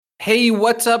Hey,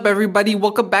 what's up, everybody?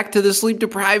 Welcome back to the Sleep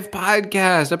Deprived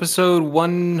Podcast, episode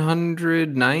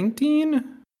 119.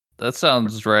 That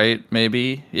sounds right,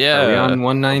 maybe. Are we Yeah. on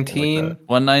 119?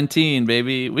 119,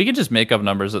 baby. We can just make up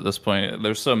numbers at this point.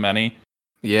 There's so many.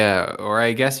 Yeah, or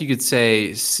I guess you could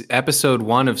say episode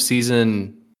 1 of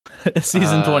season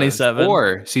Season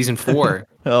 27. Season 4.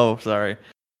 Oh, sorry.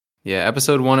 Yeah,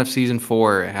 episode 1 of season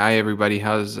 4. Hi, everybody.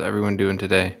 How's everyone doing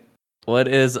today? What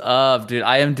is up, dude?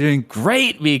 I am doing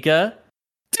great, Mika.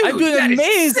 Dude, I'm doing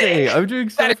amazing. I'm doing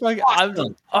so That is fucking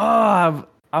awesome.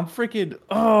 I'm freaking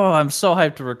I'm so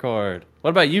hyped to record.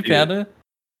 What about you, Dude. Panda?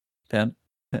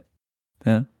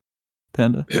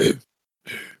 Panda.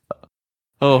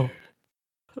 Oh.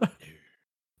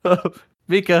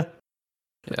 Mika,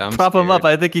 Yeah, I'm prop him scared. up.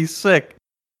 I think he's sick.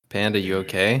 Panda, you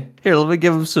okay? Here, let me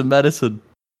give him some medicine.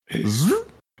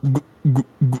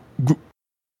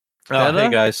 Oh, hey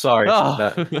guys, sorry. Oh.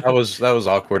 That was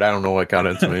awkward. I don't know what got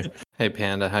into me. Do Hey,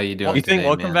 Panda, how you doing You think- today,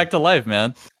 Welcome man? back to life,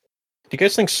 man. you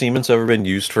guys think semen's ever been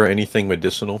used for anything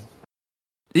medicinal?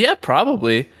 Yeah,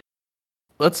 probably.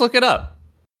 Let's look it up.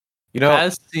 You know,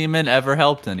 Has semen ever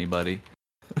helped anybody?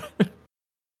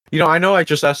 I know I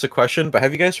just asked the question, but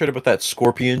have you guys heard about that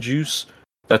scorpion juice?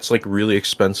 That's like really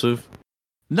expensive.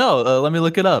 No, let me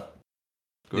look it up.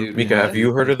 Dude, Mika, have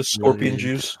you heard of the Scorpion scorpion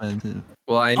juice?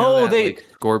 Well, I know that they-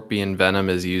 scorpion venom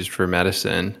is used for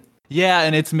medicine. Yeah,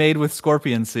 and it's made with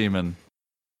scorpion semen.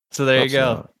 So there That's you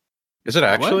go. not- Is it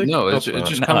actually? No, it's it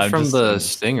just No, comes I'm from just- the I'm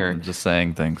stinger. I'm just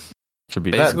saying things. Should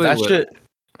be Basically,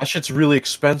 that shit's really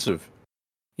expensive.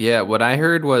 Yeah, what I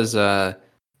heard was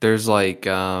there's like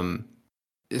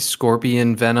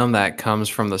scorpion venom that comes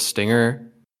from the stinger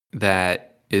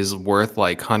that is worth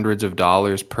like hundreds of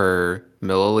dollars per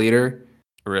milliliter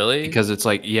really because it's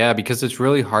because it's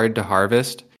really hard to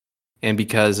harvest and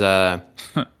because the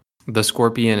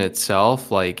scorpion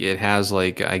itself, like it has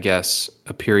like I guess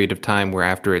a period of time where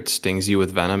after it stings you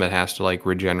with venom it has to like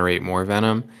regenerate more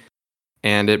venom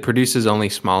and it produces only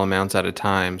small amounts at a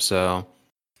time, so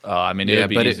I mean, Yeah, it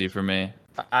would but be it- easy for me.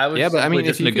 I would Yeah, but I mean,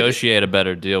 just if you could- negotiate a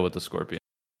better deal with the scorpion.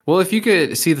 well, if you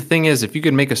could see, the thing is, if you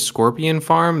could make a scorpion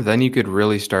farm, then you could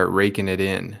really start raking it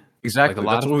in. Exactly. Like a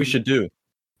lot That's of what we them- should do.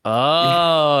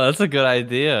 Oh, that's a good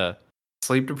idea.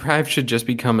 Sleep Deprived should just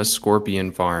become a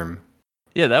scorpion farm.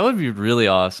 Yeah, that would be really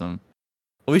awesome.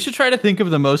 We should try to think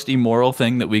of the most immoral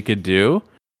thing that we could do,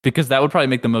 because that would probably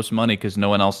make the most money because no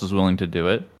one else is willing to do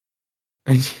it.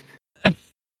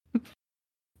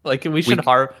 Like we should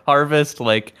harvest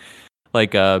like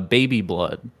baby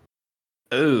blood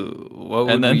Oh, what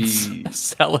would and then we?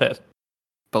 sell it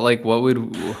But like, what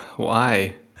would?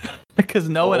 Why? because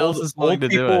no one else is willing to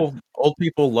do it Old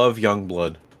people love young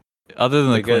blood. other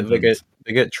than They the get, Clintons.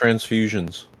 they get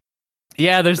transfusions.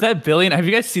 Yeah, there's that billion. Have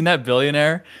you guys seen that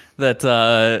billionaire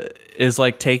that is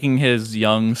like taking his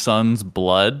young son's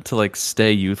blood to like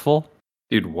stay youthful?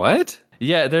 Dude, what?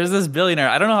 Yeah, there's this billionaire.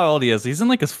 I don't know how old he is. He's in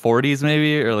like his 40s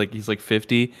maybe, or like he's like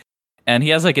 50. And he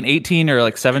has like an 18 or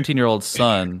like 17-year-old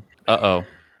son. Uh-oh.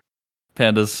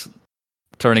 Panda's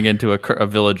turning into a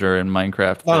villager in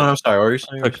Minecraft. Oh, no, that I'm sorry. What were you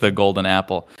saying? took the golden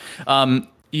apple.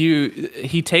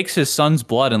 He takes his son's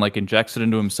blood and like injects it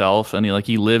into himself, and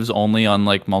he lives only on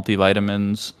like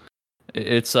multivitamins.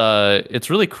 It's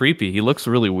really creepy. He looks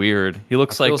really weird. He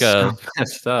looks I like feel so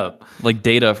messed up. like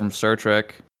Data from Star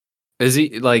Trek. Is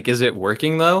he like? Is it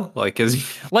working though? Like, is he?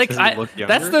 Like Does he look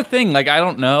that's younger? the thing. Like I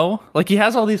don't know. Like he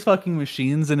has all these fucking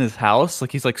machines in his house.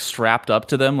 Like he's like strapped up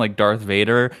to them like Darth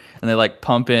Vader, and they like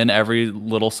pump in every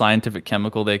little scientific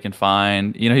chemical they can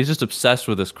find. You know, he's just obsessed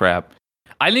with this crap.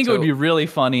 I think it would So- be really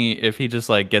funny if he just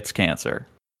like gets cancer.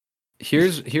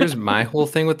 Here's my whole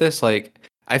thing with this. Like,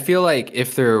 I feel like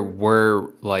if there were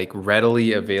like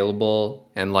readily available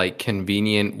and like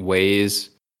convenient ways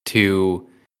to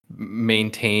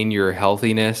maintain your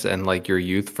healthiness and like your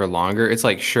youth for longer, it's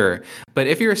like sure. But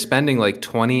if you're spending like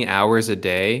 20 hours a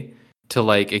day to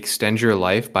like extend your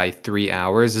life by 3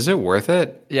 hours, is it worth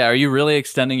it? Yeah, are you really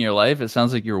extending your life? It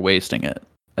sounds like you're wasting it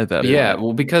at that Yeah, point.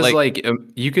 well, because Like-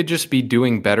 you could just be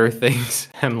doing better things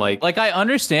and like Like I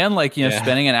understand like, you know, Yeah.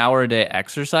 spending an hour a day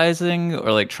exercising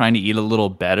or like trying to eat a little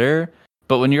better,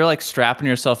 but when you're like strapping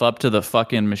yourself up to the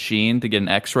fucking machine to get an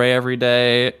x-ray every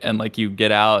day and like you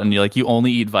get out and you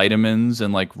only eat vitamins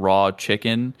and like raw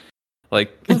chicken,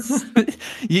 like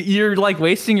you're like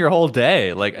wasting your whole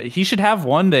day. Like he should have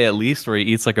one day at least where he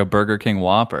eats like a Burger King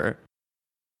Whopper.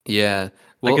 yeah.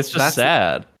 Like it's just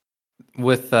sad.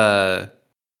 With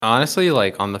honestly,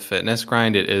 like on the fitness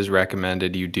grind, it is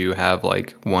recommended you do have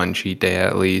like one cheat day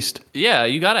at least. Yeah,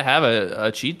 you got to have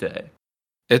a cheat day.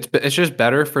 It's just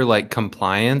better for like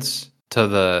compliance to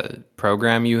the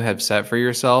program you have set for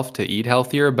yourself to eat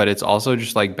healthier, but it's also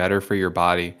just like better for your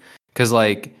body because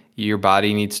like your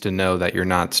body needs to know that you're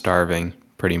not starving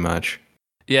pretty much.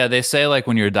 Yeah, they say like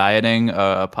when you're dieting,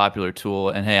 a popular tool,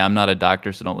 and hey, I'm not a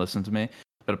doctor, so don't listen to me.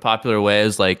 But a popular way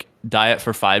is like diet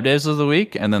for 5 days of the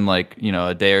week, and then like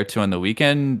a day or two on the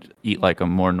weekend, eat like a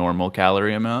more normal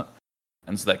calorie amount,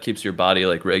 and so that keeps your body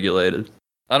like regulated.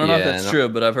 I don't know if that's true,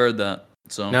 but I've heard that.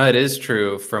 So no, it is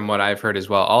true from what I've heard as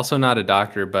well. Also, not a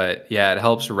doctor, but yeah, it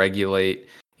helps regulate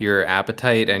your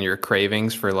appetite and your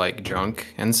cravings for like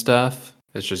junk and stuff.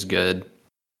 It's just good.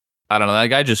 I don't know. That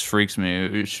guy just freaks me.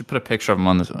 We should put a picture of him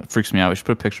on the freaks me out. We should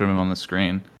put a picture of him on the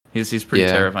screen. He's pretty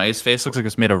terrifying. His face looks like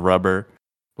it's made of rubber.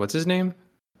 What's his name?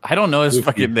 I don't know his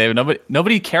fucking name.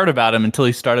 Nobody cared about him until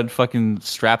he started fucking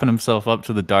strapping himself up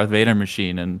to the Darth Vader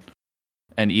machine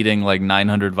and eating like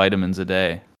 900 vitamins a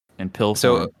day in pill form.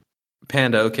 So,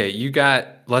 Panda, okay,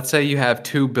 let's say you have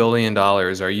 $2 billion.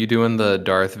 Are you doing the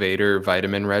Darth Vader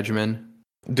vitamin regimen?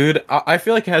 Dude, I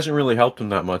feel like it hasn't really helped him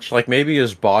that much. Like maybe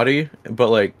his body, but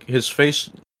like his face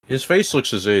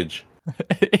looks his age.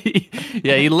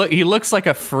 Yeah, he looks like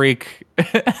a freak.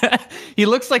 He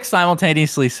looks like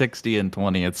simultaneously 60 and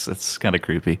 20. It's kind of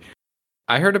creepy.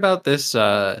 I heard about this.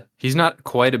 He's not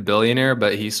quite a billionaire,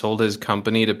 but he sold his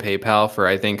company to PayPal for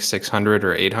I think 600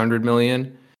 or 800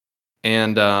 million,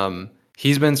 and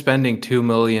he's been spending $2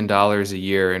 million a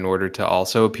year in order to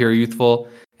also appear youthful.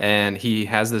 And he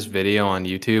has this video on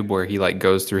YouTube where he like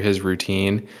goes through his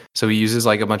routine. So he uses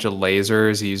like a bunch of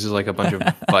lasers. He uses like a bunch of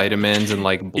vitamins and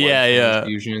like blood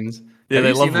transfusions. Yeah,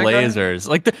 they love lasers.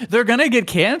 Like they're gonna get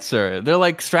cancer. They're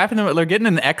like strapping them. They're getting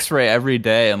an X-ray every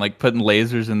day and like putting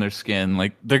lasers in their skin.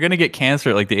 Like they're gonna get cancer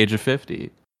at like the age of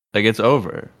 50. Like it's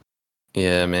over.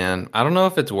 Yeah, man. I don't know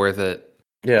if it's worth it.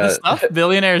 Yeah, the stuff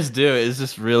billionaires do is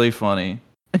just really funny.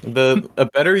 A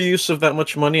better use of that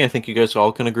much money, I think you guys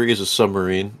all can agree, is a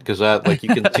submarine, because that like you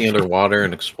can see underwater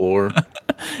and explore.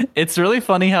 It's really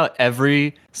funny how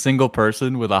every single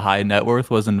person with a high net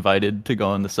worth was invited to go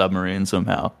on the submarine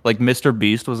somehow. Like Mr.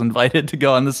 Beast was invited to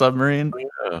go on the submarine.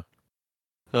 Yeah.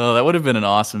 Oh, that would have been an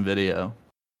awesome video.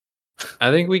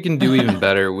 I think we can do even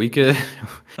better. We could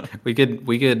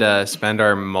spend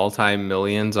our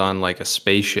multi-millions on like a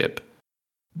spaceship.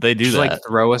 They do just that. Like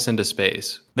throw us into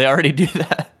space. They already do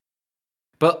that.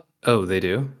 But they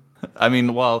do. I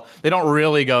mean, well, they don't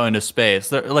really go into space.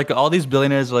 They're like all these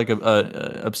billionaires are like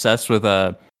obsessed with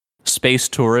space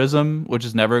tourism, which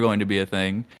is never going to be a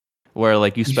thing. Where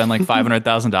like you spend like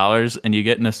 $500,000 and you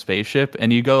get in a spaceship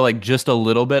and you go like just a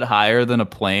little bit higher than a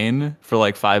plane for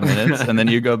like 5 minutes and then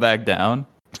you go back down.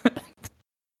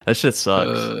 That shit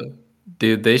sucks.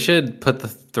 Dude, they should put the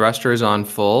thrusters on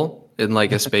full in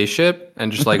like a spaceship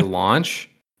and just like launch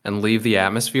and leave the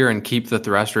atmosphere and keep the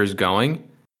thrusters going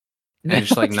and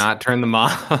just like not turn them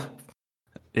off.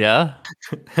 Yeah.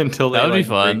 Until they that would like be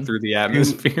fun. break through the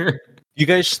atmosphere. You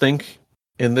guys think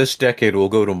in this decade we'll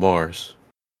go to Mars?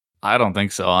 I don't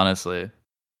think so, honestly.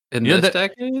 In this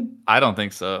decade? I don't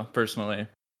think so, personally.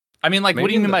 I mean, like, Maybe what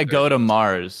do you in mean the by go to 30s.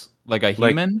 Mars? Like a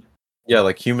human? Yeah,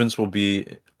 like humans will be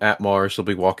at Mars, they'll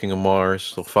be walking on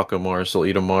Mars, they'll fuck on Mars, they'll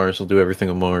eat on Mars, they'll do everything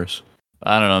on Mars.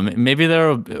 I don't know. Maybe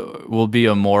there will be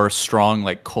a more strong,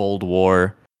 like, Cold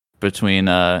War between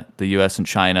the U.S. and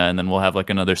China, and then we'll have,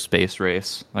 like, another space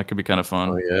race. That could be kind of fun.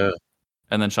 Oh, yeah.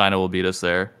 And then China will beat us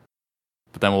there.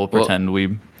 But then we'll pretend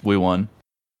we won.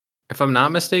 If I'm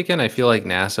not mistaken, I feel like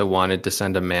NASA wanted to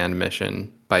send a manned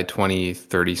mission by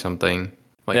 2030 something.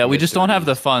 Like yeah, we just don't have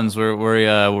the funds.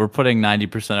 We're putting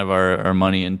 90% of our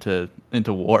money into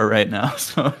war right now.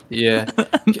 So yeah.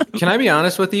 Can I be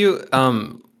honest with you?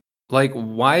 Like,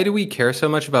 why do we care so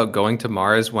much about going to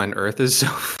Mars when Earth is so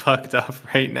fucked up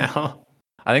right now?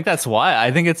 I think that's why.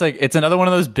 I think it's another one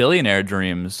of those billionaire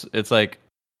dreams. It's like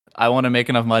I want to make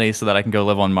enough money so that I can go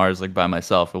live on Mars like by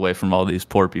myself, away from all these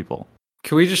poor people.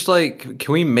 Can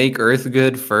we make Earth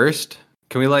good first?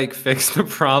 Can we like fix the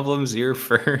problems here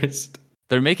first?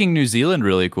 They're making New Zealand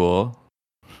really cool.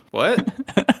 What?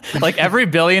 Like every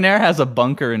billionaire has a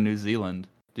bunker in New Zealand.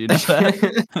 Do you know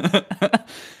that?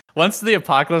 Once the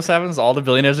apocalypse happens, all the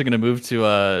billionaires are going to move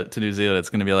to New Zealand. It's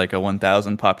going to be like a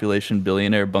 1,000 population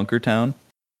billionaire bunker town.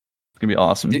 It's going to be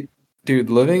awesome. Dude,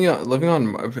 living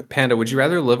on Panda, would you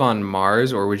rather live on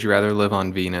Mars or would you rather live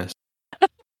on Venus?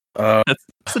 That's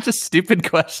such a stupid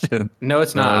question. No,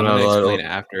 it's not. I'm going to explain it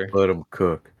after. Let them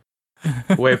cook.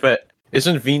 Wait, but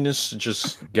isn't Venus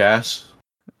just gas?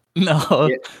 No.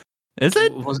 Is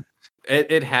it?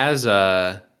 It has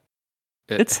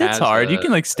It's hard. You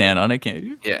can like stand on it, can't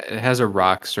you? Yeah, it has a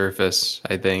rock surface,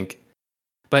 I think.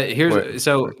 But here's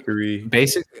Mercury.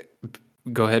 basic.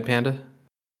 Go ahead, Panda.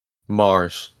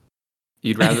 Mars.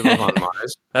 You'd rather live on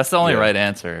Mars. That's the only Yeah. right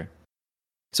answer.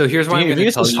 So here's why I'm going to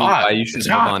Venus tell is you hot. why you should It's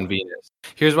live hot. on Venus.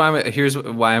 Here's why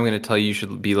I'm going to tell you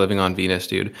should be living on Venus,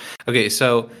 dude. Okay,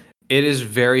 so it is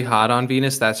very hot on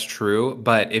Venus. That's true,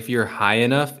 but if you're high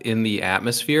enough in the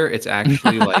atmosphere, it's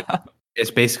actually like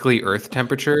it's basically Earth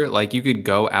temperature. Like you could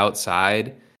go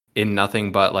outside in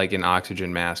nothing but like an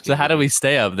oxygen mask. So how do we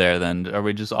stay up there then? Are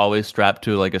we just always strapped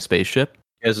to like a spaceship?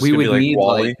 Is this We gonna would be like need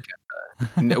Wally? like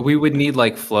we would need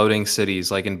like floating cities,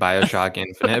 like in BioShock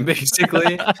Infinite,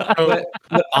 basically. But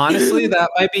honestly, that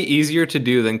might be easier to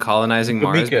do than colonizing But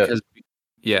Mars Mika- because,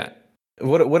 yeah,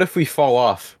 What if we fall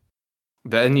off?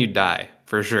 then you die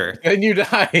for sure. And you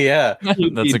die, yeah.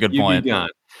 That's a good You'd point. be gone.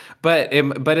 But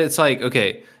it's like,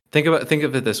 okay, think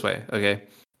of it this way, okay?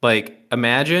 Like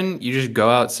imagine you just go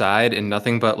outside in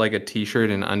nothing but like a t-shirt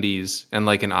and undies and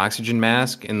like an oxygen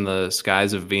mask in the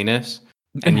skies of Venus,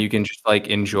 and you can just like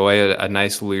enjoy a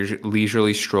nice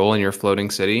leisurely stroll in your floating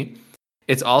city.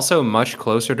 It's also much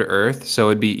closer to Earth, so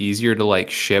it'd be easier to like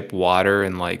ship water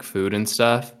and like food and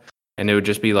stuff. And it would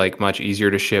just be like much easier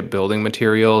to ship building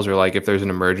materials, or like if there's an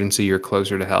emergency, you're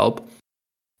closer to help.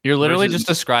 You're literally Versus- just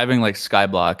describing like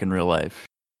Skyblock in real life.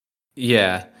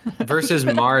 Yeah. Versus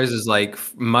Mars is like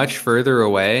much further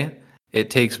away. It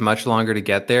takes much longer to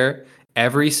get there.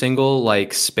 Every single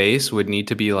like space would need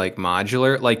to be like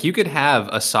modular. Like you could have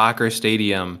a soccer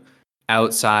stadium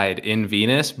outside in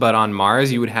Venus, but on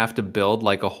Mars you would have to build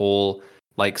like a whole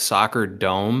like soccer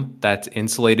dome that's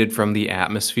insulated from the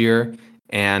atmosphere.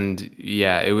 And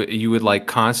yeah, you would like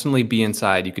constantly be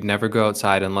inside. You could never go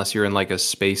outside unless you're in like a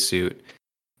spacesuit,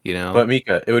 you know? But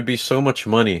Mika, it would be so much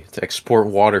money to export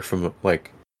water from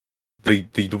like the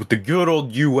good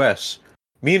old US.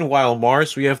 Meanwhile,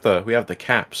 Mars, we have the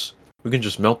caps. We can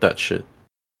just melt that shit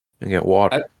and get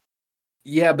water.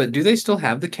 Yeah, but do they still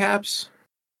have the caps?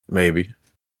 Maybe.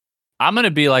 I'm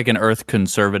gonna be like an Earth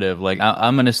conservative. Like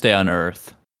I'm gonna stay on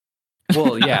Earth.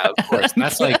 Well, yeah, of course.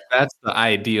 That's the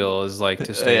ideal is like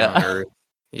to stay on Yeah. Earth.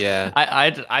 Yeah.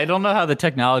 I don't know how the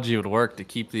technology would work to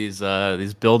keep these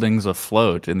buildings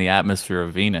afloat in the atmosphere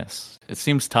of Venus. It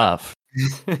seems tough.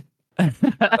 I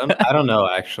don't know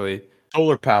actually.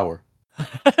 Solar power.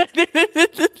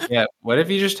 Yeah. What if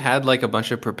you just had like a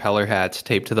bunch of propeller hats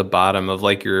taped to the bottom of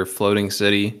like your floating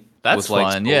city? That's with,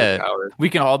 like, fun. solar Yeah, power? we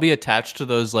can all be attached to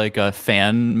those like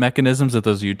fan mechanisms that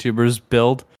those YouTubers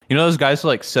build. You know those guys who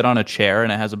like sit on a chair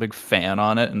and it has a big fan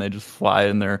on it and they just fly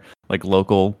in their like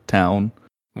local town.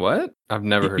 What? I've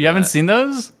never heard You of haven't that. seen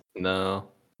those? No.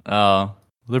 Oh,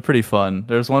 they're pretty fun.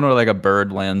 There's one where like a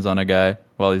bird lands on a guy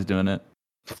while he's doing it.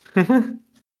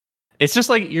 It's just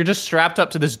like you're just strapped up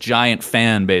to this giant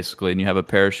fan basically, and you have a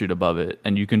parachute above it,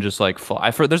 and you can just like fly.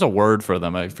 There's a word for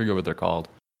them. I forget what they're called.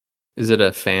 Is it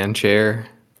a fan chair?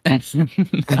 That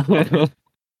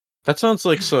sounds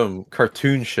like some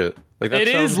cartoon shit. Like that It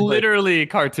is sounds like- literally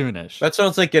cartoonish. That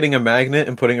sounds like getting a magnet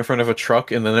and putting it in front of a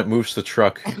truck, and then it moves the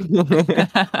truck.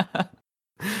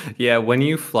 Yeah, when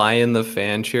you fly in the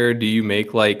fan chair, do you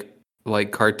make like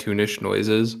cartoonish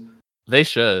noises? They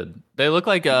should. They look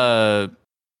like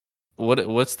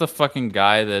what's the fucking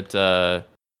guy that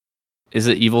is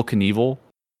it Evil Knievel?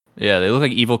 Yeah, they look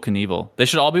like Evil Knievel. They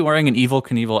should all be wearing an Evil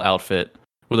Knievel outfit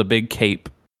with a big cape.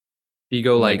 You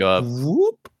go when they like go up.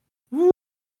 whoop.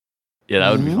 Yeah,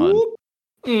 that would be fun.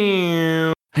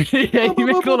 Ew. Yeah, you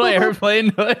make little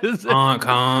airplane noises. Honk,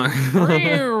 honk.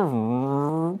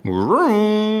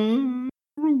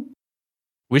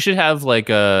 We should have like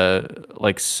air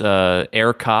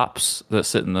cops that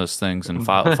sit in those things and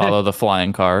follow the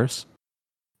flying cars.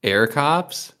 Air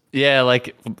cops? Yeah,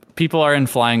 like people are in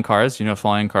flying cars. You know,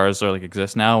 flying cars are like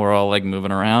exist now. We're all like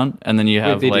moving around, and then you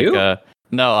have they like do?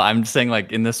 no, I'm saying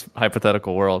like in this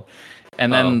hypothetical world,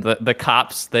 and then the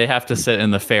cops they have to sit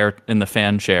in the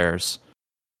fan chairs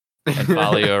and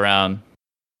follow you around.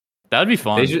 That would be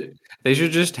fun. They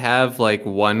should just have like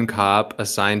one cop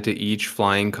assigned to each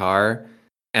flying car,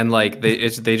 and like they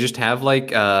just have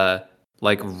like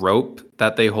rope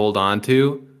that they hold on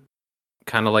to,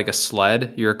 kind of like a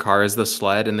sled. Your car is the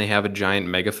sled, and they have a giant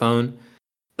megaphone.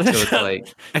 So it's like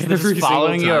They're every just single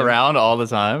following you time. around all the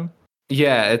time.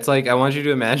 Yeah, it's like I want you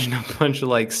to imagine a bunch of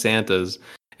like Santas,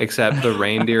 except the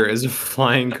reindeer is a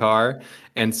flying car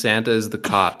and Santa is the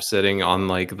cop sitting on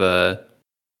like the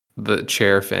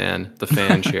chair fan, the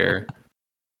fan chair.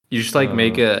 You just like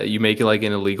make it like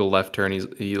an illegal left turn.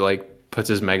 He like puts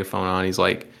his megaphone on. He's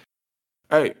like,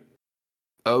 "Hey,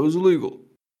 that was illegal."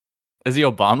 Is he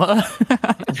Obama?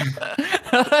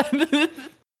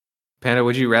 Panda,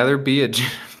 would you rather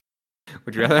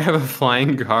have a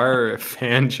flying car or a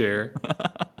fan chair?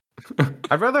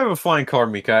 I'd rather have a flying car,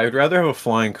 Mika. I'd rather have a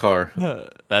flying car. That's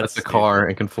That's a car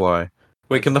and can fly.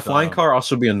 Wait, can the flying dumb. car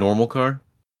also be a normal car?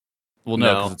 Well, no,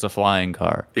 No. because it's a flying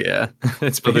car. Yeah,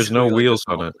 it's So there's no basically like wheels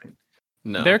a on it.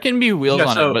 No, There can be wheels Yeah,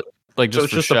 on so- it, but like So just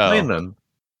it's for just show. a plane then.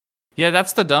 Yeah,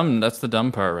 that's the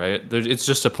dumb part, right? It's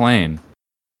just a plane.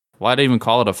 Why'd I even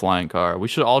call it a flying car? We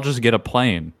should all just get a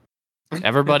plane.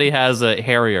 Everybody has a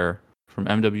Harrier from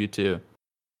MW2.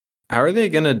 How are they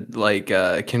gonna like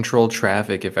control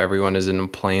traffic if everyone is in a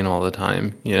plane all the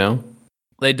time? You know,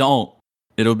 They don't.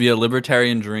 It'll be a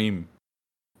libertarian dream.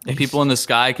 People in the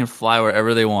sky can fly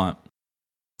wherever they want.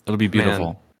 It'll be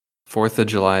beautiful. 4th of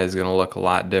July is gonna look a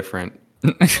lot different.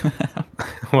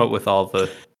 What with all the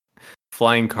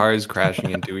flying cars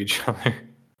crashing into each other.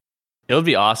 It would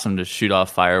be awesome to shoot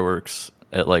off fireworks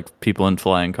at like people in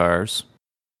flying cars.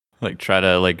 Like try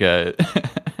to like hit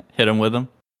them with them.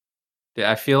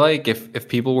 Yeah, I feel like if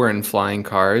people were in flying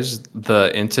cars,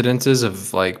 the incidences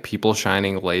of like people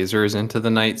shining lasers into the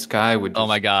night sky would. Oh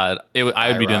my god, I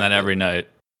would be doing that every night.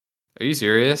 Are you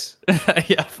serious?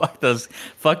 Yeah, fuck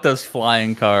those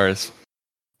flying cars.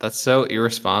 That's so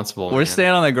irresponsible. We're man.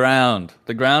 staying on the ground.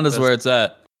 The ground is where it's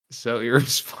at. So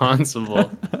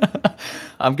irresponsible.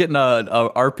 I'm getting a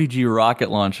RPG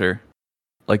rocket launcher,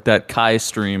 like that Kai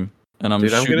stream, and I'm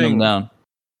Dude, shooting them down.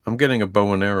 I'm getting a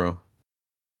bow and arrow.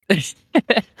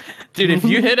 Dude, if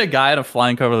you hit a guy in a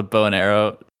flying car with a bow and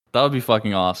arrow, that would be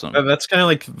fucking awesome. That's kind of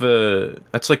like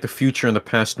the future and the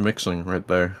past mixing right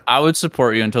there. I would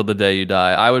support you until the day you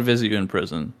die. I would visit you in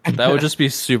prison. That would just be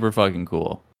super fucking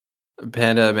cool.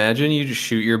 Panda, imagine you just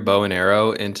shoot your bow and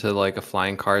arrow into like a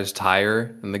flying car's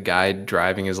tire, and the guy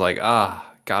driving is like,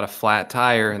 got a flat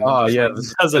tire, and Oh, just, yeah, like,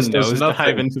 this does a does nose dive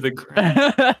nothing. into the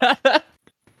ground.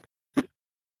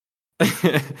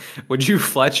 Would you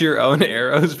fletch your own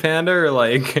arrows, Panda, or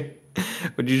like,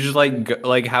 would you just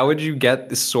like how would you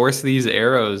source these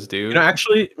arrows, dude? You know,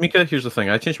 actually, Mika, here's the thing.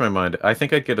 I changed my mind. I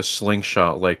think I'd get a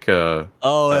slingshot like Oh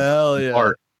hell yeah!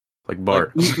 Bart. Like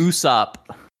Bart. Like Usopp.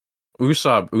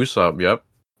 Usopp, yep.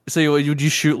 So would you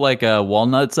shoot like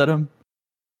walnuts at him?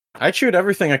 I'd shoot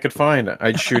everything I could find.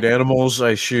 I'd shoot animals.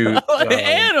 I shoot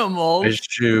Animals. I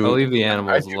shoot. I'll leave the I'd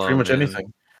animals shoot alone. pretty much man.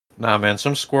 anything. Nah, man.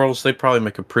 Some squirrels, they probably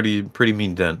make a pretty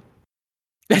mean dent.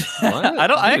 What?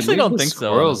 I actually Leave don't the think so.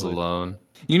 squirrels honestly. alone.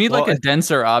 You need like Well, a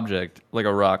denser object, like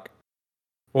a rock.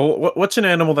 Well, what's an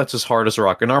animal that's as hard as a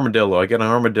rock? An armadillo. I get an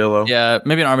armadillo. Yeah,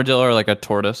 maybe an armadillo or like a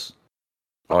tortoise.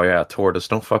 Oh yeah, tortoise.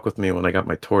 Don't fuck with me when I got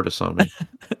my tortoise on me.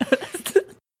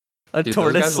 A Dude, those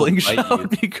tortoise guys will bite slingshot you. would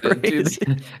be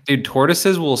crazy. Dude,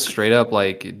 tortoises will straight up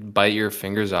like bite your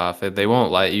fingers off. They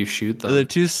won't let you shoot them. They're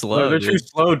too slow. They're dude. too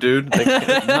slow, dude. They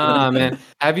can't- Nah, man.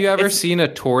 Have you ever seen a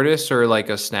tortoise or like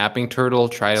a snapping turtle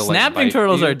try to like Snapping bite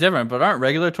turtles you? are different, but aren't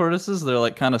regular tortoises? They're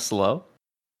like kind of slow.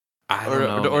 I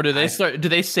don't know. Or do man. they do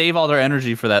they save all their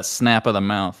energy for that snap of the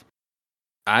mouth?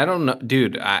 I don't know,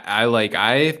 dude.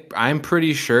 I'm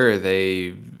pretty sure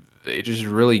they just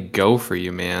really go for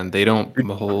you, man. They don't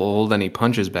hold any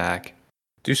punches back.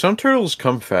 Do some turtles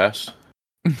come fast?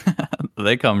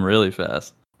 They come really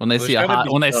fast. When they There's see a gotta hot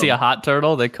be when they see a some. hot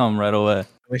turtle, they come right away.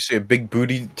 They see a big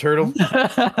booty turtle.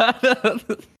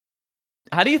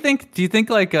 How do you think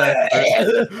like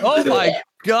oh my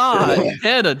god,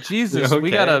 Hannah, Jesus, we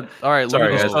Okay. gotta all right, Sorry,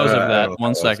 let me guys, dispose I of don't know that. what 1 that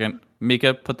was. second.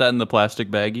 Mika, put that in the plastic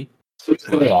baggie.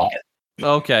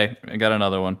 Okay, I got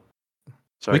another one.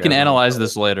 Sorry, We can guys, I don't know. analyze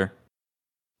this later.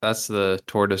 That's the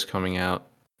tortoise coming out.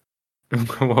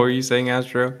 What were you saying,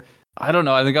 Astro? I don't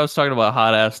know. I think I was talking about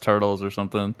hot ass turtles or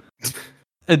something.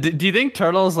 Do you think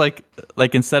turtles like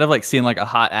instead of like seeing like a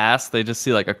hot ass, they just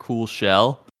see like a cool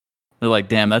shell? They're like,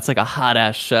 damn, that's like a hot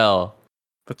ass shell.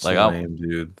 That's Like, lame,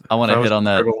 dude. I want If to was hit on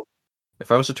a that. turtle-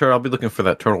 If I was a turtle, I'd be looking for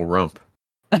that turtle rump.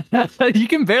 You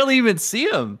can barely even see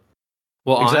them.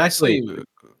 Well, Exactly. honestly,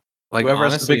 like Whoever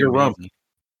has the honestly, bigger rump. maybe.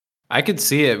 I could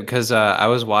see it because I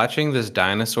was watching this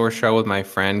dinosaur show with my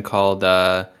friend called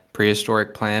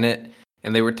Prehistoric Planet,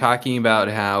 and they were talking about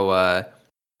how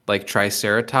like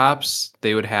Triceratops,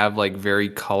 they would have like very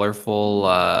colorful,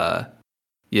 like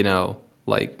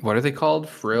what are they called?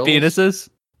 Frills? Penises?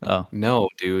 Oh. No,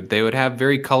 dude. They would have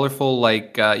very colorful,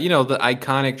 like, the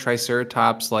iconic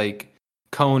Triceratops, like,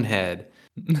 cone head.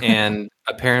 And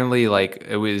apparently, like,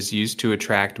 it was used to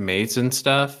attract mates and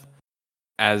stuff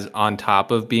as on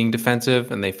top of being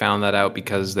defensive. And they found that out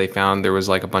because they found there was,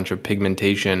 like, a bunch of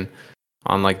pigmentation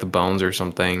on, like, the bones or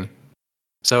something.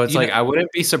 So it's You like, know- I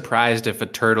wouldn't be surprised if a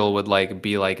turtle would, like,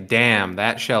 be like, damn,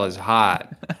 that shell is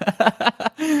hot.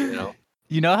 You know?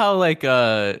 You know how like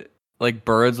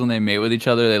birds when they mate with each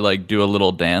other, they like do a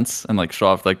little dance and like show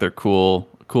off like their cool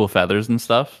feathers and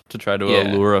stuff to try to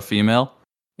Yeah. allure a female.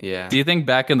 Yeah. Do you think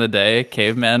back in the day,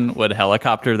 cavemen would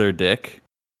helicopter their dick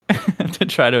to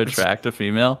try to attract a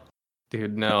female?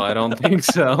 Dude, no, I don't think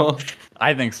so.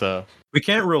 I think so. We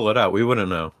can't rule it out. We wouldn't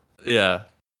know. Yeah.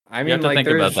 I You mean, have to like, think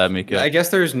about there's, that, Mika. I guess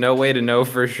there's no way to know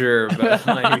for sure, but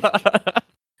like,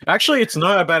 Actually, it's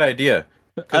not a bad idea.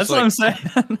 That's what I'm saying.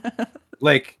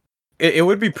 Like, it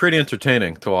would be pretty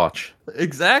entertaining to watch.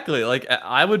 Exactly. Like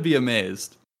I would be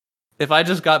amazed if I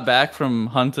just got back from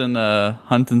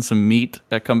hunting some meat.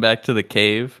 I come back to the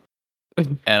cave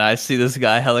and I see this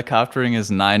guy helicoptering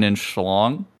his 9-inch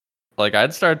schlong. Like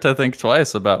I'd start to think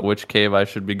twice about which cave I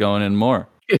should be going in more.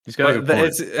 He's got a good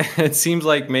point. it seems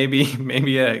like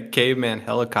maybe a caveman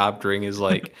helicoptering is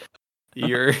like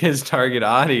you're his target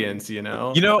audience, you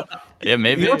know? You know, Yeah,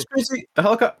 maybe. you know what's crazy?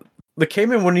 The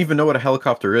caveman wouldn't even know what a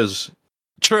helicopter is.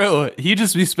 True. He'd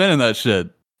just be spinning that shit.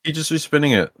 He'd just be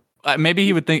spinning it. Maybe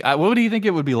he would think. What would he think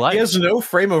it would be like? He has no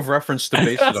frame of reference to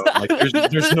base it on. Like,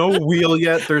 there's no wheel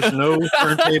yet. There's no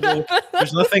turntable.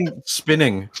 There's nothing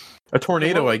spinning. A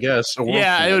tornado, I guess.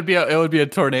 Yeah, it would be a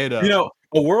tornado. You know,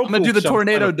 a whirlpool. I'm gonna do the sounds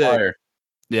tornado kind of fire.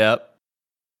 Yep.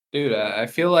 Dude, I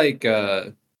feel like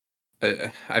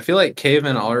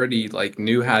cavemen already like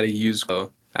knew how to use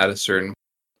glow at a certain.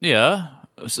 Yeah,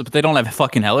 but they don't have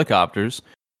fucking helicopters.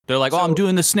 They're like, I'm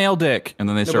doing the snail dick, and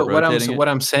then they start rotating. What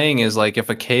I'm saying is, like, if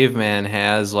a caveman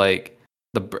has like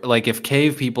if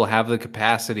cave people have the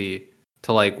capacity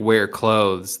to like wear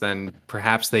clothes, then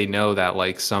perhaps they know that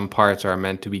like some parts are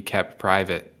meant to be kept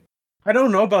private. I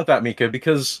don't know about that, Mika,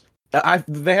 because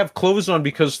they have clothes on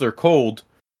because they're cold.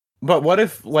 But what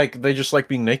if like they just like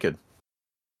being naked?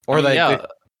 Or a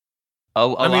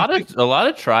lot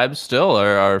of tribes still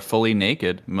are fully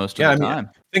naked most of the time.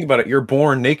 Think about it. You're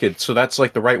born naked, so that's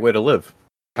like the right way to live.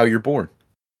 How you're born.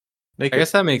 Naked. I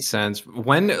guess that makes sense.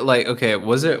 When did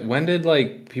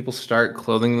like people start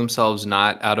clothing themselves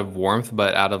not out of warmth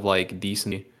but out of like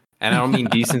decency? And I don't mean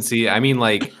decency. I mean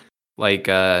like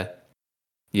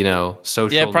you know,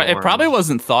 social. Yeah, it probably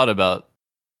wasn't thought about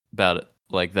it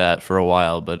like that for a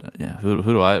while. But yeah, what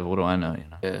do I know? You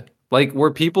know. Yeah. Like,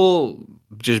 were people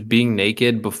just being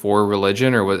naked before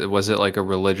religion, or was it like a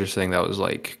religious thing that was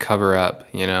like cover up,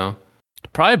 you know?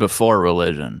 Probably before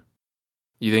religion.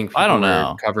 You think people I don't were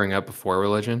know. covering up before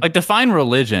religion? Like, define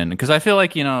religion, because I feel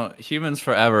like, you know, humans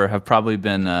forever have probably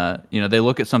been, you know, they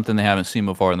look at something they haven't seen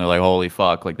before and they're like, holy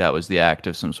fuck, like that was the act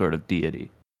of some sort of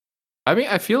deity. I mean,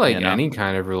 I feel like You know? any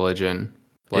kind of religion.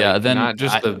 Like, Yeah, then not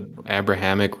just the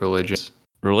Abrahamic religions.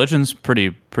 Religion's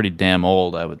pretty damn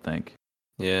old, I would think.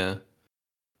 Yeah.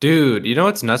 Dude, you know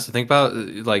what's nuts to think about?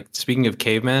 Like, speaking of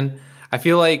cavemen, I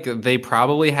feel like they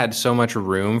probably had so much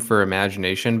room for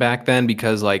imagination back then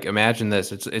because, like, imagine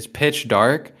this. It's pitch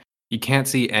dark. You can't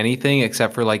see anything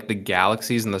except for, like, the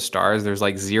galaxies and the stars. There's,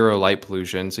 like, zero light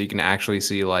pollution, so you can actually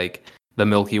see, like, the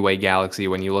Milky Way galaxy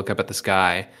when you look up at the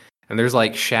sky. And there's,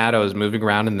 like, shadows moving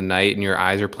around in the night and your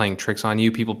eyes are playing tricks on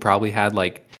you. People probably had,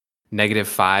 like,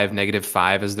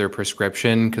 -5 as their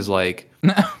prescription because, like...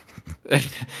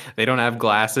 they don't have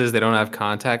glasses, they don't have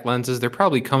contact lenses. They're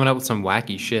probably coming up with some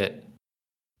wacky shit.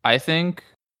 I think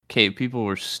cave people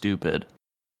were stupid.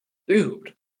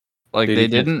 Dude. Like they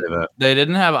didn't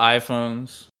have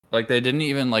iPhones. Like they didn't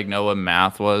even like know what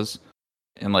math was.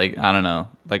 And like I don't know.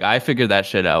 Like I figured that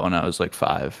shit out when I was like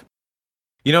 5.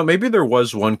 You know, maybe there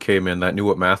was one caveman that knew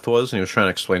what math was and he was trying to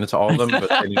explain it to all of them, but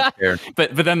they didn't care.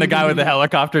 But then the guy with the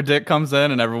helicopter dick comes in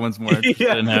and everyone's more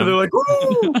interested in him. They're like,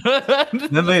 woo!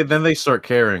 then they start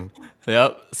caring.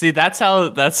 Yep. See, that's how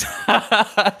it works.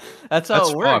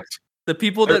 Fucked. The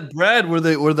people that bred were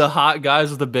the hot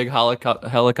guys with the big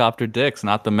helicopter dicks,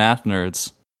 not the math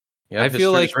nerds. Yeah, I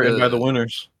feel like written by the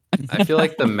winners. I feel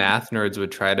like the math nerds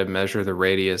would try to measure the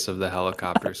radius of the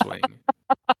helicopter swing.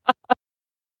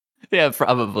 Yeah,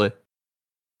 probably.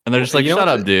 And they're just like, shut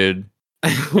up, dude.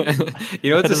 You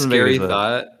know what's a scary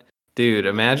thought? Dude,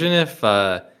 imagine if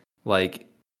like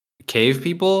cave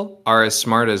people are as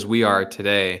smart as we are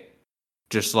today.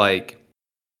 Just like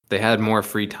they had more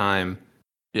free time.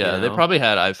 Yeah, you they know? probably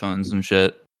had iPhones and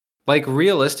shit. Like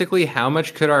realistically, how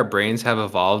much could our brains have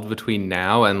evolved between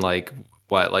now and like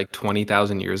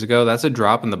 20,000 years ago? That's a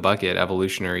drop in the bucket,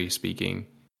 evolutionary speaking.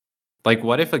 Like,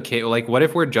 what if what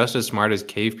if we're just as smart as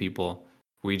cave people?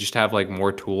 We just have like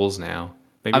more tools now.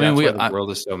 Maybe that's why the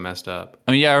world is so messed up.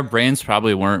 I mean, yeah, our brains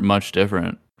probably weren't much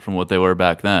different from what they were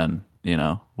back then. You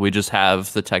know, we just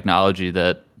have the technology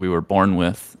that we were born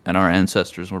with, and our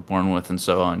ancestors were born with, and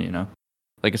so on. You know,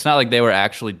 like it's not like they were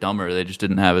actually dumber; they just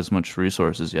didn't have as much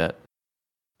resources yet.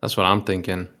 That's what I'm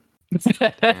thinking.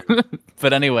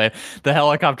 But anyway, the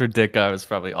helicopter dick guy was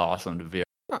probably awesome to be.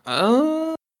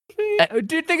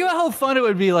 Dude, think about how fun it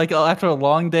would be. Like after a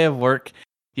long day of work,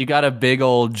 you got a big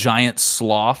old giant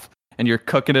sloth, and you're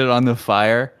cooking it on the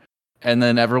fire, and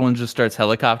then everyone just starts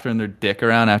helicoptering their dick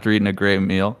around after eating a great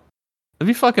meal. That'd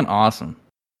be fucking awesome.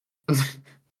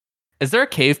 Is there a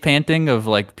cave painting of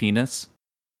like penis?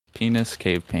 Penis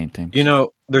cave painting. You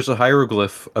know, there's a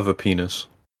hieroglyph of a penis.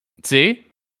 See?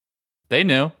 They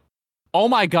knew. Oh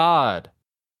my god.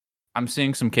 I'm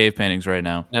seeing some cave paintings right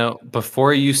now. Now,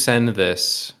 before you send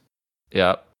this,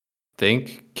 Yeah.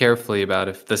 think carefully about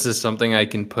if this is something I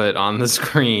can put on the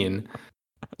screen.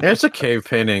 Yeah, it's a cave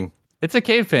painting. It's a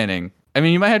cave painting. I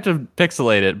mean, you might have to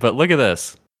pixelate it, but look at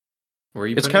this. Where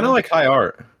you It's putting kind of it? like high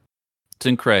art. It's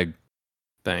in Craig.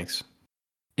 Thanks.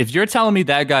 If you're telling me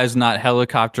that guy's not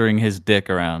helicoptering his dick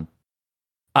around,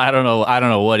 I don't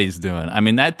know what he's doing. I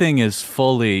mean, that thing is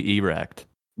fully erect.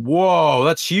 Whoa,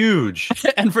 that's huge.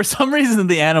 And for some reason,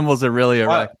 the animals are really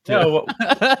erect. Yeah, too.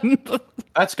 well,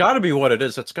 that's got to be what it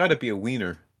is. That's got to be a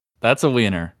wiener. That's a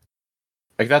wiener.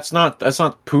 Like that's not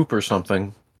poop or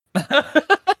something.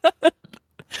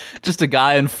 Just a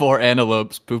guy and 4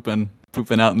 antelopes pooping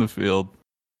out in the field.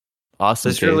 Awesome.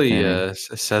 This cave really painting.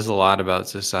 says a lot about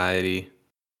society.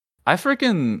 I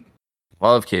freaking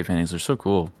love cave paintings. They're so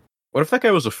cool. What if that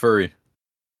guy was a furry?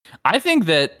 I think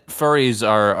that furries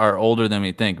are older than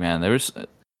we think, man. There's,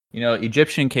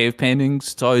 Egyptian cave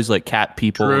paintings. It's always like cat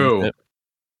people. and True. shit.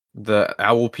 The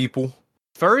owl people.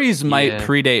 Furries might Yeah.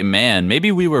 predate man.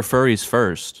 Maybe we were furries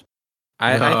first.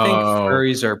 I think No.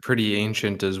 furries are pretty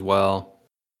ancient as well.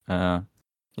 Uh,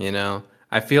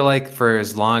 I feel like for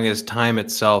as long as time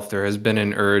itself, there has been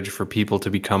an urge for people to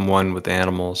become one with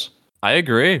animals. I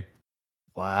agree.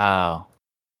 Wow.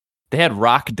 They had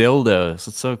rock dildos.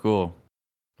 It's so cool.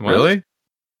 What? Really?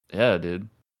 Yeah, dude.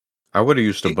 I would have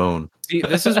used a bone. See,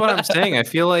 this is what I'm saying. I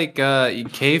feel like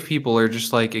cave people are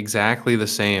just like exactly the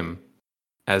same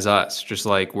as us, just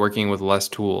like working with less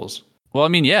tools. Well, I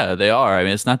mean, yeah, they are. I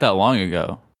mean, it's not that long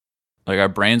ago. Like, our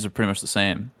brains are pretty much the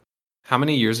same. How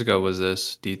many years ago was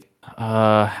this?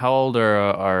 How old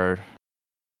are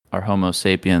our Homo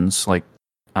sapiens? Like,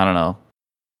 I don't know.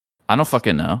 I don't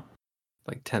fucking know.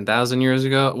 Like 10,000 years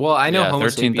ago? Well, I know Yeah, Homo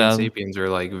 13,000. sapiens are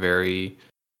like very.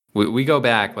 We go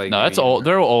back like. No, that's maybe- old.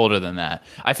 They're older than that.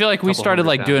 I feel like we Couple started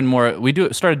hundred like doing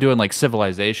more. Started doing like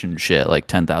civilization shit like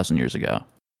 10,000 years ago.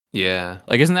 Yeah.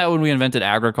 Like, isn't that when we invented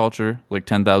agriculture? Like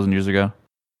 10,000 years ago.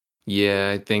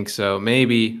 Yeah, I think so.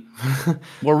 Maybe.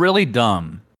 We're really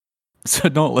dumb, so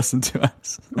don't listen to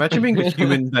us. Imagine being the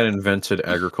human that invented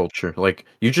agriculture. Like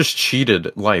you just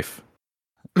cheated life.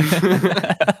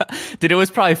 Dude, it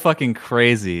was probably fucking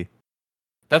crazy.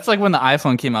 That's like when the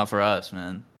iPhone came out for us,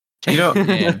 man. You know,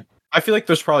 Man. I feel like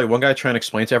there's probably one guy trying to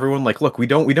explain to everyone, like, look, we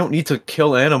don't need to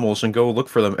kill animals and go look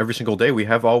for them every single day. We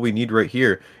have all we need right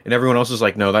here. And everyone else is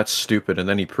like, no, that's stupid. And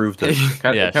then he proved it.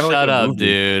 Yeah, Kinda like shut a up, movie.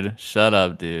 dude. Shut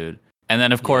up, dude. And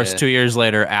then, of course, Yeah. 2 years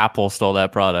later, Apple stole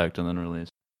that product and then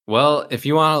released. Well, if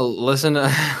you want to listen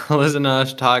to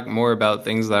us talk more about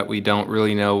things that we don't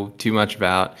really know too much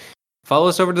about, follow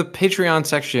us over to the Patreon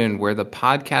section where the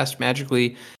podcast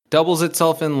magically doubles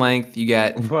itself in length. You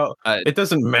get Well, it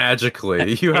doesn't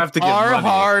magically. You have to give our money.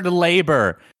 hard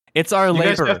labor. It's our You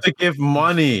guys labor. have to give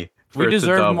money. for We it to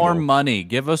deserve more double. money.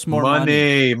 Give us more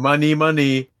money.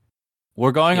 Money.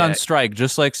 We're going on Yeah. strike,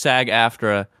 just like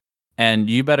SAG-AFTRA, and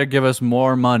you better give us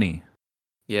more money.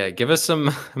 Yeah, give us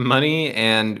some money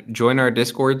and join our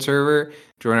Discord server,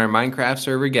 join our Minecraft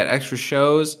server, get extra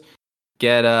shows,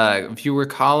 get viewer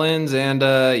call-ins, and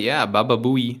yeah, baba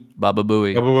booey. Baba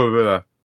Booey. Blah, blah, blah, blah.